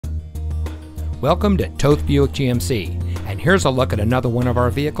Welcome to Toth Buick GMC, and here's a look at another one of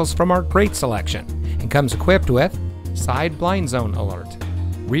our vehicles from our great selection, and comes equipped with side blind zone alert,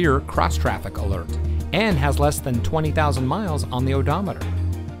 rear cross traffic alert, and has less than 20,000 miles on the odometer.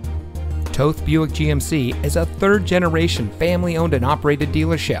 Toth Buick GMC is a third-generation family-owned and operated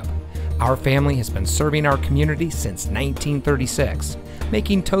dealership. Our family has been serving our community since 1936,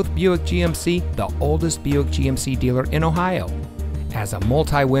 making Toth Buick GMC the oldest Buick GMC dealer in Ohio. As a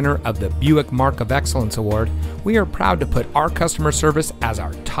multi-winner of the Buick Mark of Excellence Award, we are proud to put our customer service as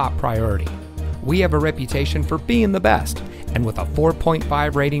our top priority. We have a reputation for being the best, and with a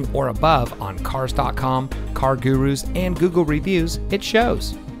 4.5 rating or above on Cars.com, Car Gurus, and Google reviews, it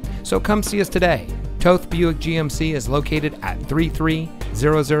shows. So come see us today. Toth Buick GMC is located at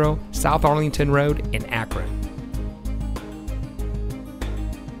 3300 South Arlington Road in Akron.